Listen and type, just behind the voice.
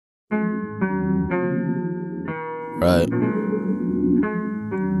Right.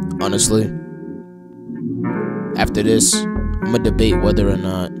 Honestly, after this, I'ma debate whether or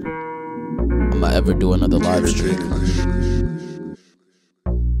not I'ma ever do another live stream.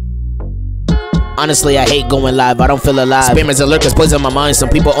 Honestly, I hate going live, I don't feel alive. Spammers and lurkers poison my mind. Some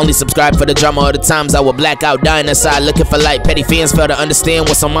people only subscribe for the drama. Other times I will black out, dying inside, looking for light. Petty fans fail to understand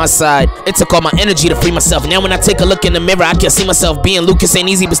what's on my side. It took all my energy to free myself. Now when I take a look in the mirror, I can see myself. Being Lucas ain't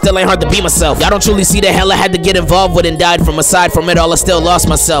easy, but still ain't hard to be myself. Y'all don't truly see the hell I had to get involved with and died from. Aside from it all, I still lost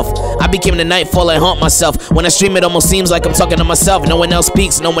myself. I became the nightfall, I haunt myself. When I stream, it almost seems like I'm talking to myself. No one else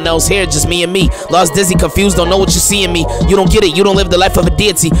speaks, no one else here, just me and me. Lost, dizzy, confused, don't know what you see in me. You don't get it, you don't live the life of a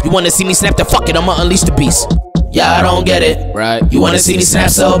deity. You wanna see me snap the fuck it, I'ma unleash the beast. Yeah, I don't get it. Right. You wanna see me snap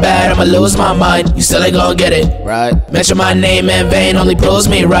so bad, I'ma lose my mind. You still ain't gonna get it. Right. Mention my name in vain only proves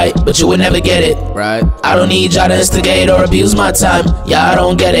me right, but you would never get it. Right. I don't need y'all to instigate or abuse my time. Yeah, I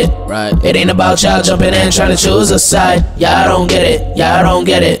don't get it. Right. It ain't about y'all jumping in trying to choose a side. Yeah, I don't get it. Yeah, I don't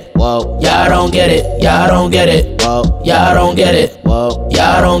get it. Whoa. Yeah, I don't get it. Yeah, I don't get it. Whoa. Yeah, I don't get it. Whoa.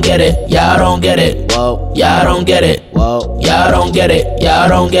 Yeah, I don't get it. Yeah, I don't get it. Whoa. Yeah, I don't get it. Whoa. Yeah, I don't get it. Yeah, I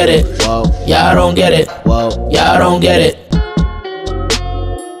don't get it. Whoa. Yeah, I don't get it. Whoa. Yeah, I don't get it.